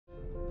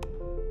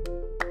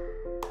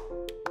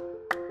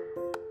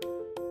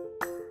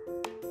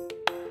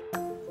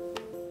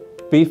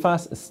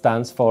PFAS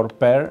stands for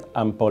per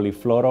and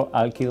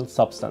polyfluoroalkyl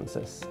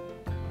substances.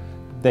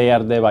 They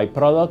are the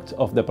byproduct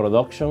of the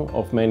production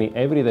of many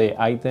everyday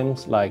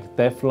items like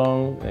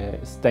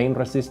Teflon,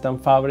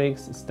 stain-resistant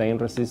fabrics,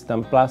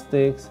 stain-resistant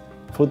plastics,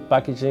 food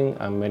packaging,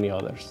 and many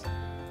others.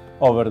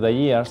 Over the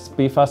years,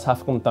 PFAS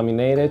have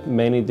contaminated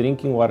many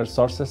drinking water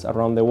sources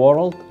around the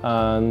world,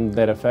 and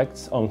their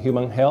effects on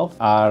human health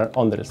are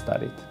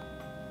understudied.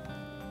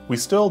 We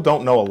still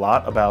don't know a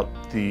lot about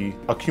the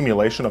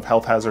accumulation of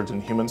health hazards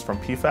in humans from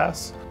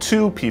PFAS.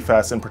 Two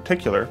PFAS in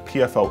particular,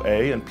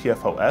 PFOA and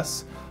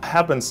PFOS,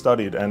 have been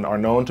studied and are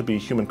known to be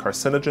human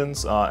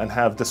carcinogens and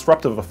have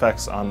disruptive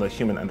effects on the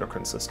human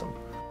endocrine system.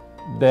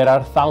 There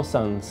are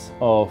thousands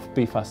of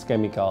PFAS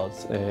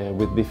chemicals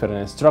with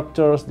different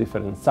structures,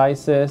 different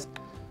sizes.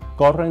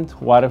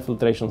 Current water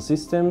filtration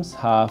systems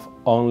have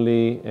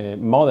only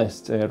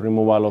modest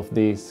removal of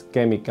these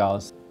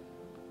chemicals.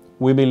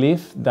 We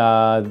believe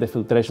that the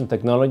filtration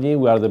technology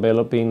we are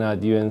developing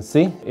at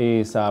UNC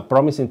is a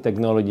promising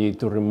technology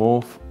to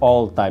remove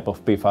all types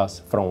of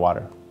PFAS from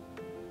water.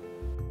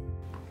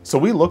 So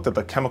we looked at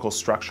the chemical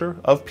structure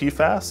of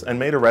PFAS and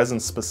made a resin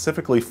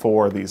specifically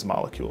for these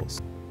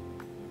molecules.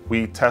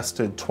 We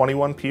tested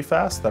 21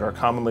 PFAS that are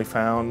commonly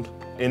found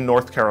in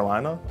North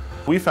Carolina.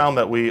 We found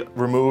that we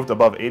removed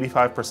above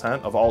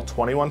 85% of all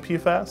 21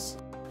 PFAS.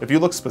 If you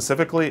look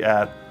specifically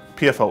at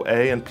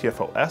PFOA and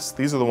PFOS,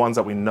 these are the ones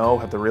that we know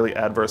have the really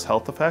adverse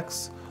health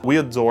effects. We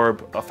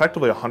absorb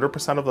effectively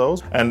 100% of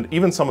those, and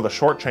even some of the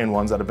short chain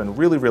ones that have been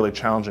really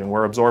challenging,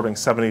 we're absorbing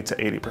 70 to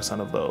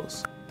 80% of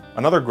those.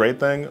 Another great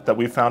thing that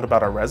we found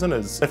about our resin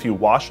is if you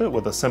wash it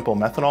with a simple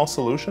methanol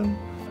solution,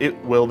 it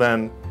will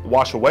then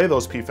wash away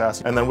those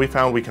PFAS, and then we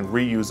found we can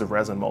reuse the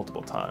resin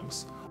multiple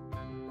times.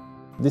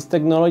 This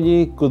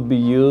technology could be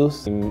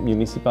used in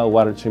municipal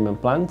water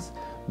treatment plants,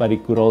 but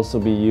it could also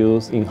be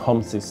used in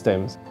home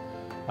systems.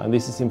 And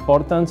this is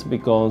important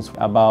because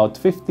about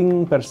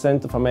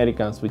 15% of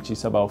Americans, which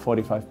is about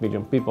 45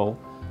 million people,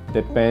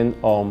 depend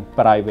on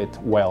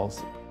private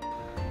wells.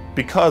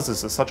 Because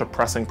this is such a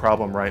pressing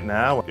problem right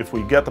now, if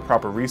we get the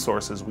proper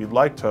resources, we'd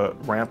like to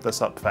ramp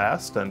this up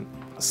fast and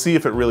see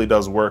if it really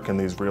does work in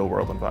these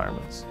real-world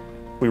environments.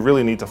 We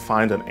really need to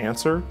find an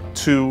answer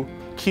to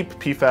keep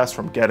PFAS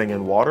from getting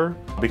in water,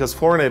 because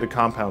fluorinated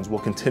compounds will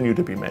continue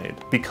to be made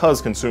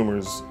because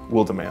consumers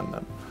will demand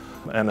them.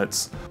 And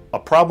it's a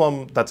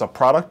problem that's a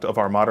product of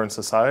our modern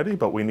society,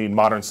 but we need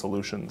modern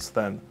solutions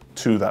then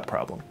to that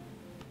problem.